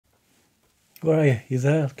Where are you? You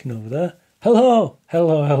there? Looking over there. Hello!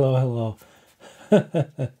 Hello, hello,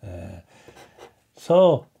 hello.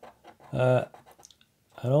 So, an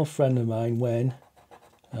old friend of mine, Wayne,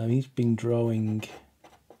 he's been drawing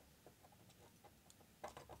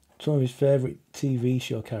some of his favourite TV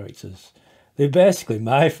show characters. They're basically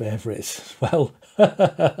my favourites as well.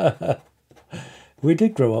 We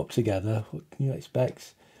did grow up together, what can you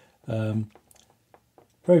expect?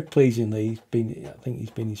 Very pleasingly, I think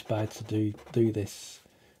he's been inspired to do this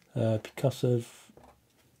because of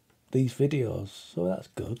these videos. So that's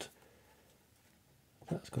good.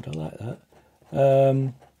 That's good, I like that.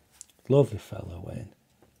 Lovely fellow, Wayne.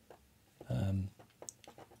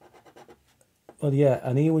 Well, yeah,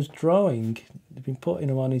 and he was drawing, he'd been putting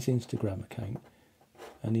him on his Instagram account,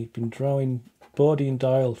 and he'd been drawing Bodie and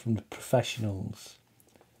Dial from The Professionals,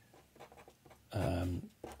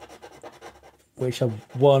 which are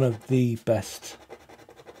one of the best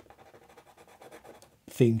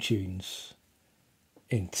theme tunes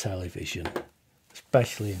in television,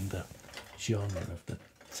 especially in the genre of the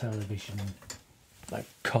television, like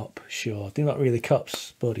cop show. They're not really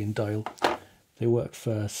cops, Bodie and Doyle. They work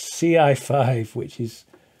for CI5, which is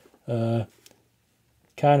kind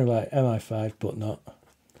of like MI5, but not.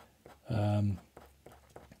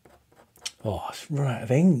 Oh, it's run out of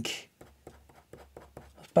ink.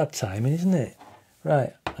 That's bad timing, isn't it?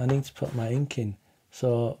 Right, I need to put my ink in.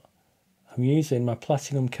 So I'm using my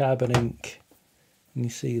platinum carbon ink. Can you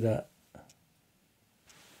see that?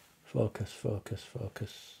 Focus, focus,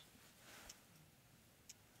 focus.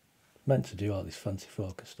 Meant to do all this fancy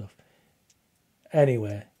focus stuff.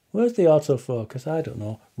 Anyway, where's the autofocus? I don't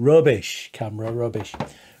know. Rubbish, camera, rubbish.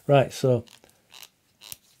 Right, so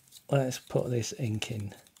let's put this ink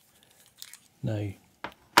in. Now,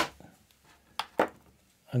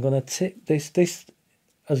 I'm going to tip this. This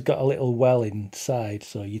has got a little well inside,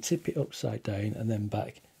 so you tip it upside down and then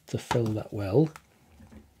back to fill that well.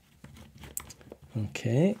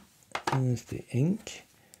 Okay, there's the ink.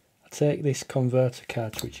 I take this converter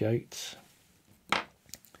cartridge out.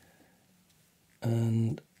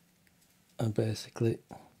 And I'm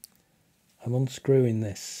unscrewing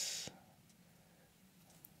this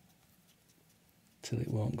till it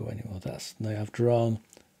won't go anymore. That's now I've drawn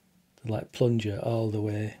the like plunger all the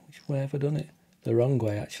way. Which way have I done it? The wrong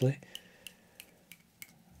way actually.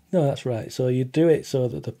 No, that's right. So you do it so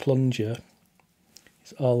that the plunger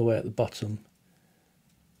is all the way at the bottom.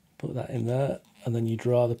 Put that in there, and then you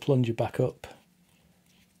draw the plunger back up,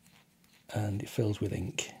 and it fills with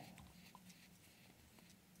ink.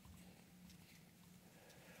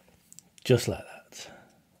 Just like that.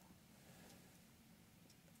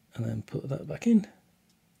 And then put that back in.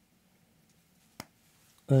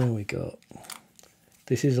 There we go.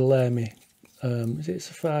 This is a Lamy. Is it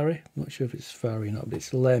Safari? I'm not sure if it's Safari or not, but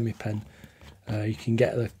it's a Lamy pen. You can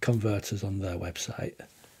get the converters on their website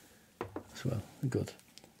as well. Good.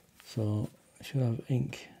 So I should have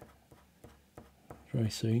ink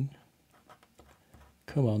very soon.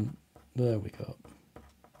 Come on. There we go.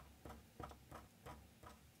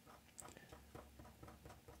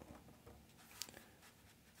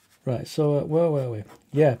 Right, so where were we?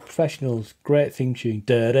 Yeah, Professionals, great theme tune.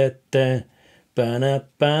 Da da da, ba na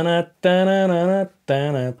ba na da na na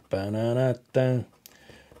da na ba na na da.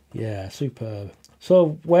 Yeah, superb.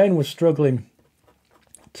 So Wayne was struggling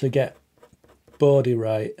to get Bodie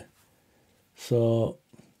right, so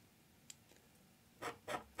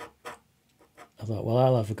I thought, well,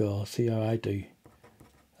 I'll have a go, see how I do.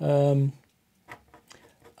 I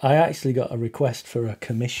actually got a request for a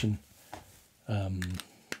commission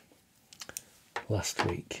last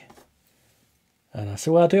week, and I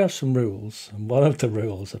said, well, I do have some rules, and one of the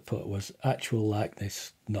rules I put was actual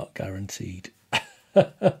likeness not guaranteed.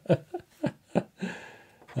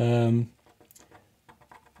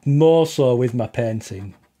 More so with my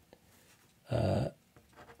painting, because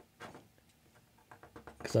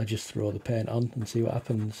I just throw the paint on and see what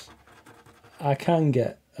happens. I can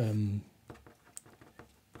get a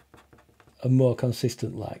more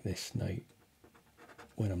consistent likeness now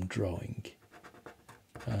when I'm drawing.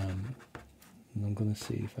 And I'm going to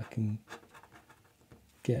see if I can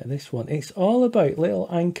get this one. It's all about little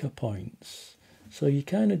anchor points. So you're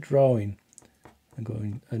kind of drawing and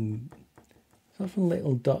going, and it's often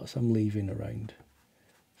little dots I'm leaving around.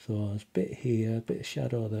 So there's a bit here, a bit of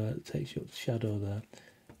shadow there, it takes you up the shadow there.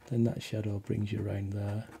 Then that shadow brings you around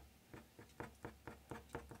there.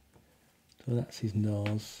 So that's his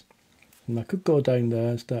nose. And I could go down there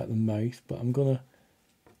and start the mouth, but I'm going to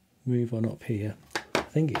move on up here.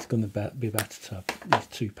 I think it's going to be better to have these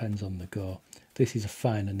two pens on the go. This is a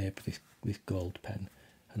finer nib, this gold pen,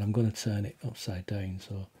 and I'm going to turn it upside down,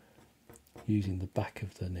 so using the back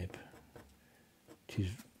of the nib, which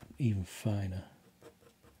is even finer.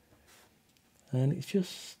 And it's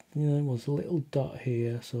just, you know, there's a little dot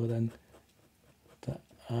here, so then that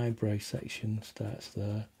eyebrow section starts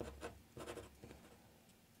there.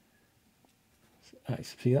 Actually,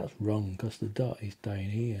 see, that's wrong because the dot is down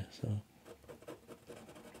here, so.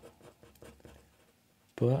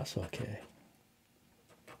 But that's okay.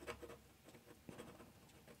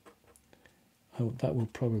 That will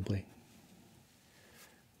probably...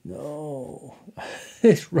 No,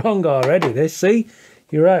 it's wrong already, this. See?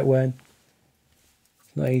 You're right, Wayne.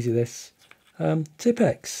 It's not easy, this.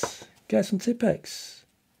 Tipp-Ex. Get some Tipp-Ex.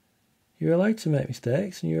 You're allowed to make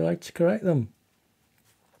mistakes and you're allowed to correct them.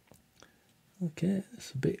 Okay,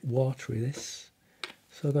 it's a bit watery, this.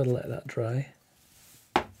 So I've got to let that dry.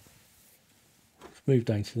 Let's move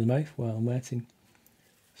down to the mouth while I'm waiting.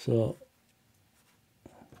 So,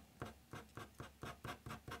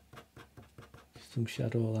 some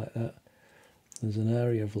shadow like that. There's an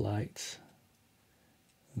area of light,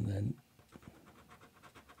 and then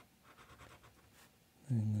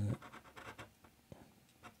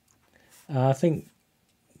I think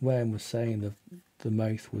Wayne was saying the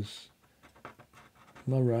mouth was.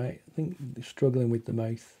 Am I right? I think they're struggling with the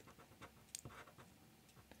mouth.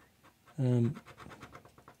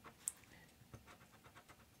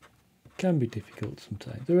 Can be difficult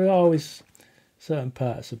sometimes. There are always certain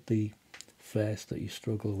parts of the face that you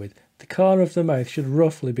struggle with. The corner of the mouth should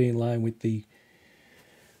roughly be in line with the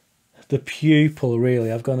pupil,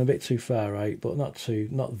 really. I've gone a bit too far out, but not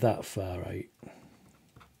that far out.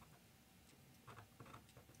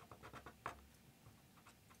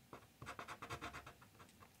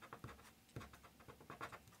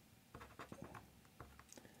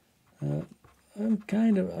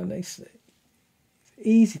 And it's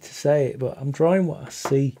easy to say it, but I'm drawing what I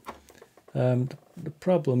see. The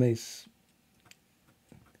problem is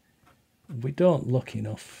we don't look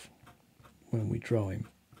enough when we draw him.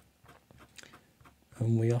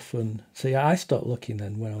 And we often... See, I stopped looking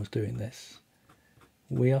then when I was doing this.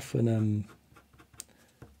 We often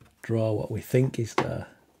draw what we think is there.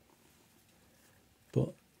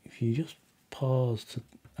 But if you just pause to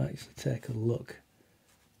actually take a look...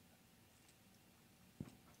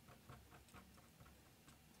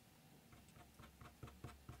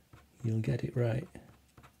 you'll get it right.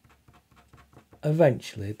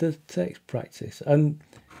 Eventually, it takes practice. And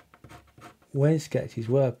Wayne's sketches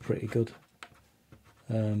were pretty good.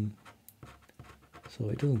 So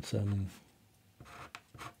it doesn't... you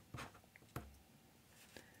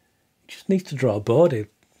just need to draw a Bodie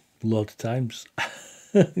loads of times.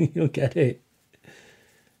 You'll get it.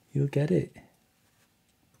 You'll get it.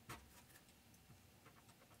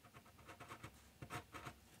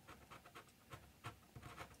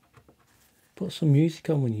 Put some music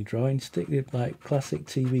on when you're drawing. Stick the like classic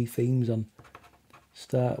TV themes on.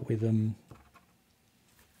 Start with The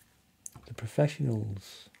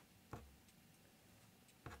Professionals.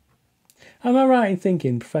 Am I right in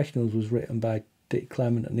thinking Professionals was written by Dick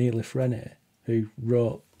Clement and Neil Frene, who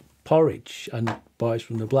wrote Porridge and Boys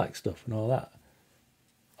from the Black Stuff and all that?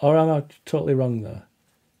 Or am I totally wrong there?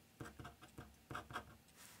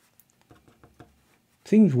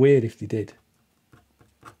 Seems weird if they did.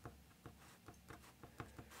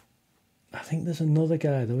 I think there's another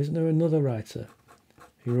guy though, isn't there another writer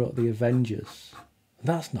who wrote The Avengers?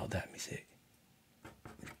 That's not them, is it?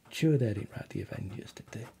 Sure they didn't write The Avengers, did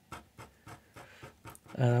they?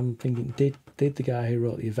 And I'm thinking, did the guy who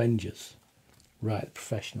wrote The Avengers write The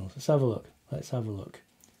Professionals? Let's have a look. Let's have a look.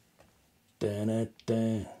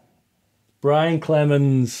 Da-da-da. Brian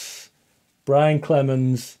Clemens. Brian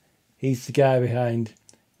Clemens. He's the guy behind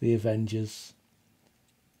The Avengers.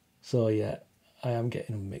 So yeah, I am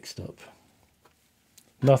getting them mixed up.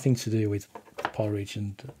 Nothing to do with Porridge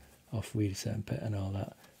and Off Weedy Sempit and all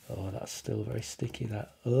that. Oh, that's still very sticky,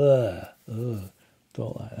 that. Ugh.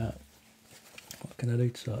 Don't like that. What can I do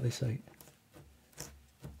to sort this out?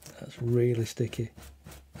 That's really sticky.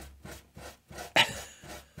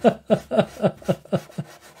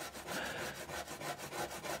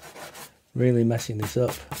 Really messing this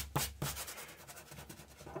up.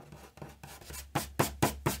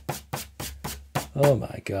 Oh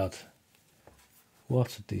my God.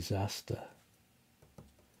 What a disaster.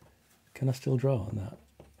 Can I still draw on that?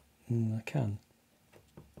 I can.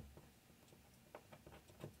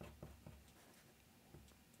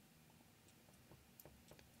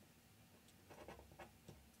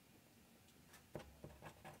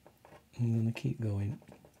 I'm going to keep going.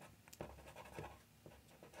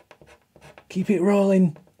 Keep it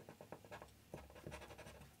rolling.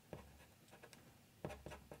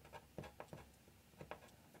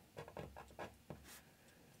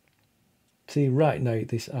 See, right now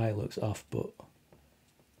this eye looks off, but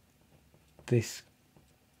this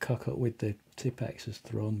cock up with the Tipex has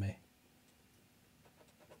thrown me.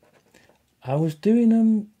 I was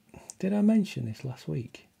doing did I mention this last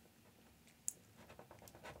week?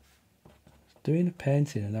 I was doing a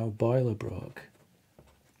painting and our boiler broke,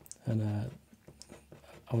 and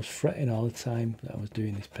I was fretting all the time that I was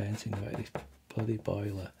doing this painting about this bloody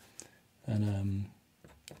boiler, and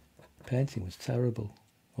painting was terrible.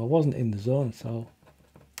 I wasn't in the zone at all.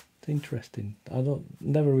 It's interesting. I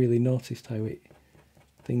never really noticed how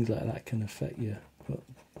things like that can affect you, but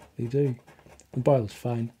they do. The boiler's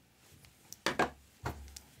fine.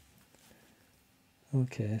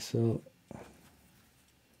 Okay, so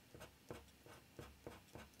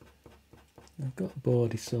I've got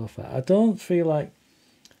Bodie so far. I don't feel like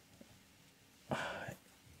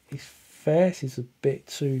his face is a bit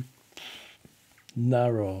too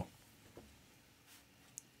narrow.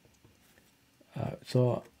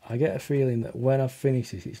 So I get a feeling that when I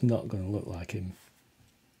finish this, it's not going to look like him.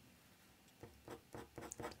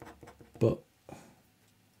 But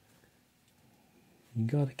you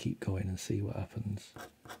got to keep going and see what happens.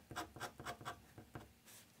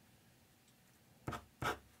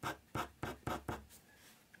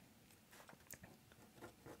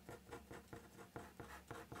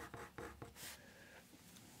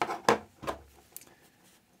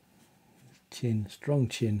 Chin, strong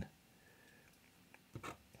chin.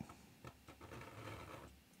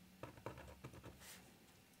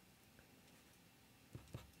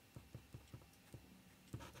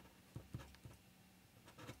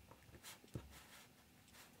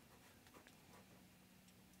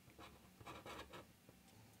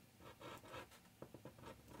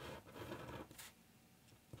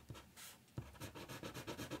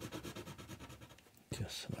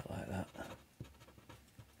 Just something like that.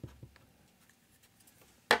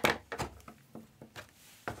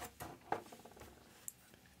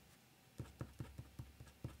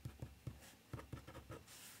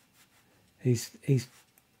 His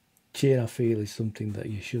chin, I feel, is something that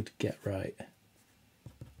you should get right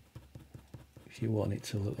if you want it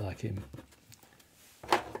to look like him.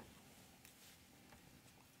 I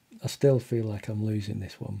still feel like I'm losing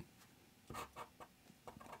this one.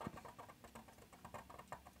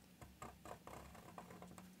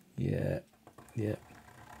 Yeah,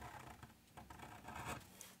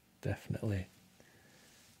 definitely.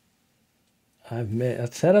 I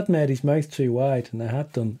said I'd made his mouth too wide, and I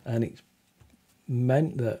had done, and it's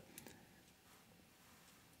meant that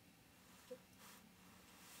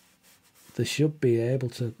the face should be able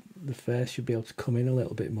to come in a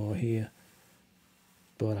little bit more here,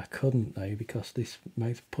 but I couldn't now because this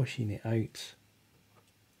mouth's pushing it out.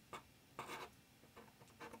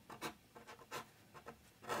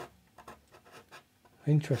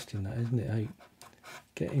 Interesting that, isn't it? How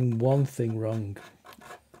getting one thing wrong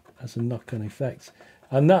has a knock-on effect,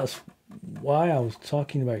 and that's why I was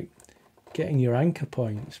talking about getting your anchor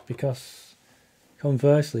points, because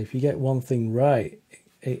conversely, if you get one thing right,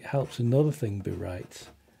 it helps another thing be right.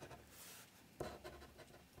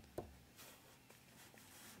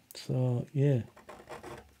 So yeah,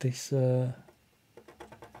 this you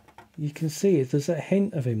can see it. There's a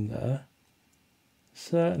hint of him there.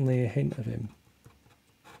 Certainly a hint of him,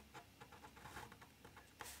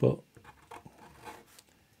 but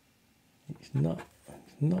it's not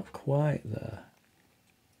quite there.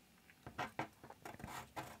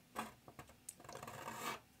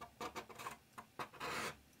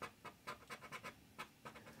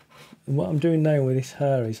 And what I'm doing now with this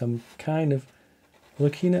hair is I'm kind of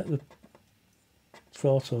looking at the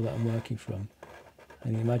photo that I'm working from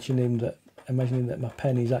and imagining that my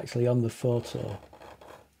pen is actually on the photo,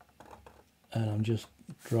 and I'm just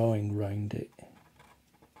drawing round it,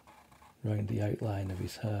 round the outline of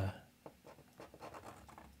his hair.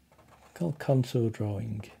 Called contour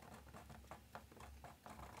drawing.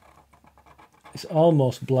 It's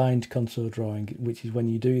almost blind contour drawing, which is when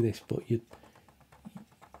you do this, but you're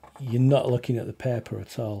not looking at the paper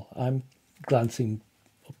at all. I'm glancing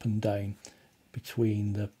up and down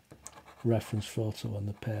between the reference photo and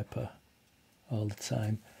the paper all the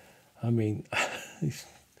time. I mean, it's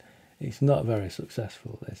not very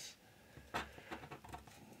successful, this.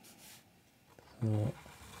 So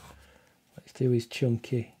let's do his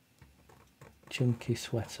chunky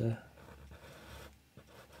sweater.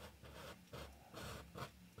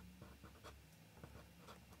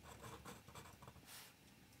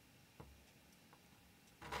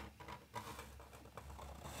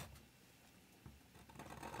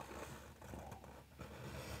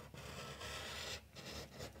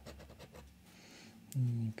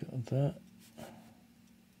 Got that.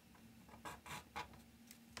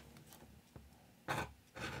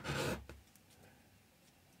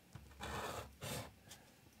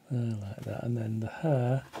 the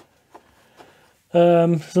hair.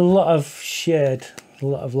 There's a lot of shade, a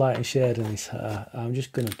lot of light and shade in this hair. I'm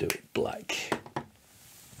just going to do it black,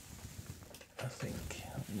 I think,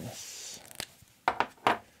 on this.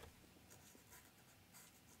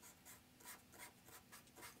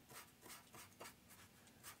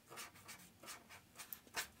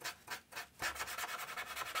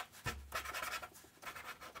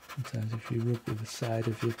 Sometimes if you rub with the side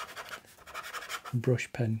of your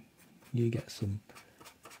brush pen, you get some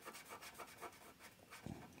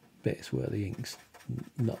bits where the ink's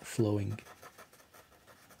not flowing.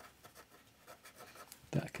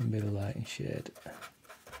 That can be the light and shade.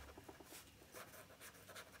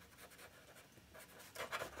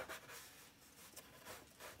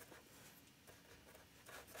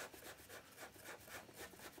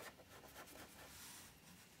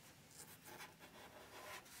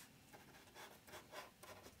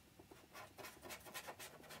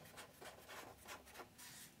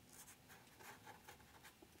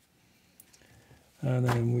 And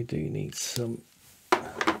then we do need some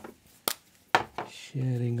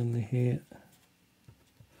shading under here.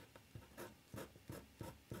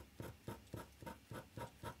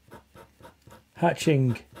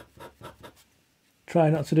 Hatching.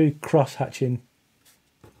 Try not to do cross hatching.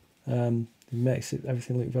 It makes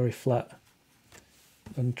everything look very flat.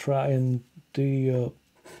 And try and do your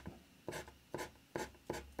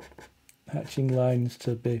hatching lines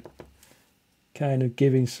to be kind of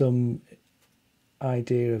giving some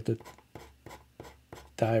idea of the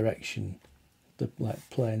direction, the like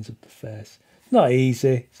planes of the face. Not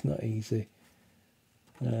easy. It's not easy.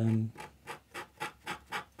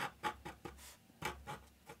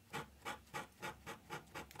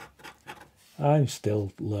 I'm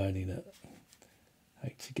still learning it, how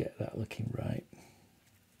to get that looking right.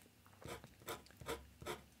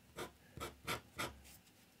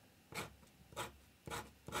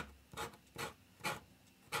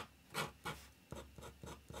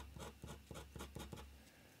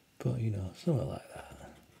 But you know, something like that.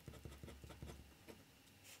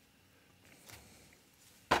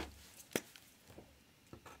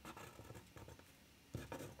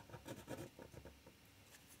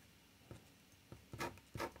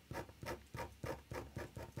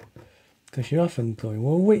 Because you're often going,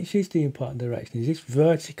 well, which is the important direction? Is this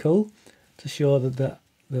vertical to show that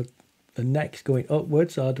the neck's going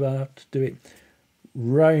upwards, or do I have to do it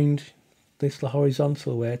round this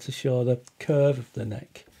horizontal way to show the curve of the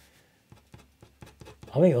neck?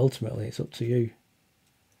 I think ultimately it's up to you.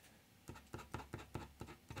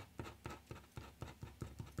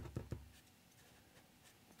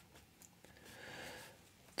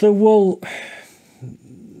 The wool,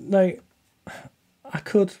 now I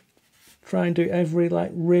could try and do every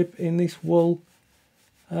like rib in this wool.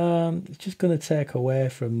 It's just going to take away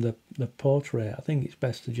from the portrait. I think it's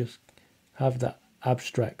best to just have that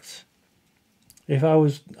abstract. If I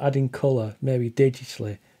was adding colour, maybe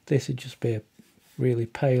digitally, this would just be a really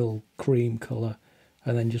pale cream colour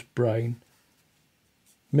and then just brown.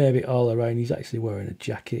 Maybe all around. He's actually wearing a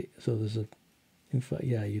jacket, so there's a, in fact,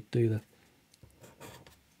 yeah, you do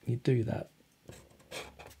that.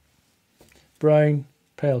 Brown,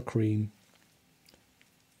 pale cream.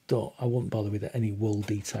 I wouldn't bother with any wool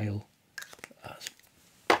detail. That's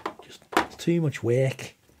just too much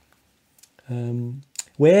work.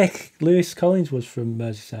 Lewis Collins was from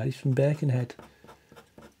Merseyside. He's from Birkenhead.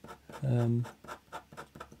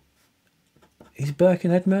 Is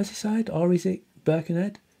Birkenhead Merseyside, or is it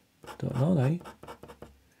Birkenhead? Don't know now.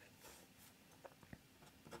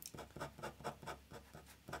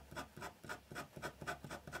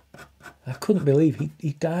 I couldn't believe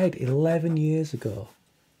he died 11 years ago.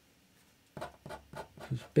 It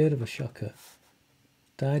was a bit of a shocker.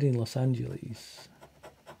 Died in Los Angeles.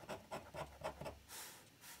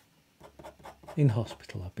 In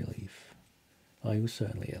hospital, I believe. Oh, he was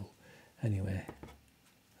certainly ill. Anyway.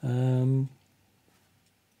 So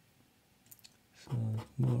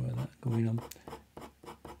more of that going on.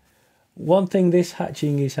 One thing this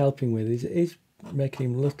hatching is helping with is making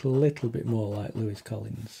him look a little bit more like Lewis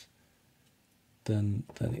Collins than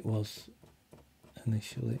it was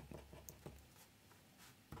initially.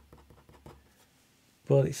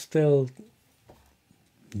 But it's still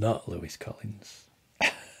not Lewis Collins.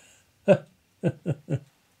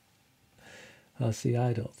 Oh, see,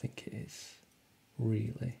 I don't think it is,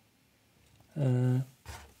 really. I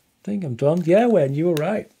think I'm done. Yeah, Wayne, you were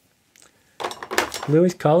right.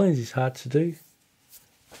 Lewis Collins is hard to do.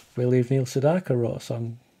 I believe Neil Sedaka wrote a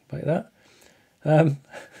song like that.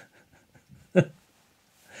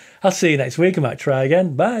 I'll see you next week. I might try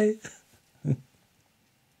again. Bye.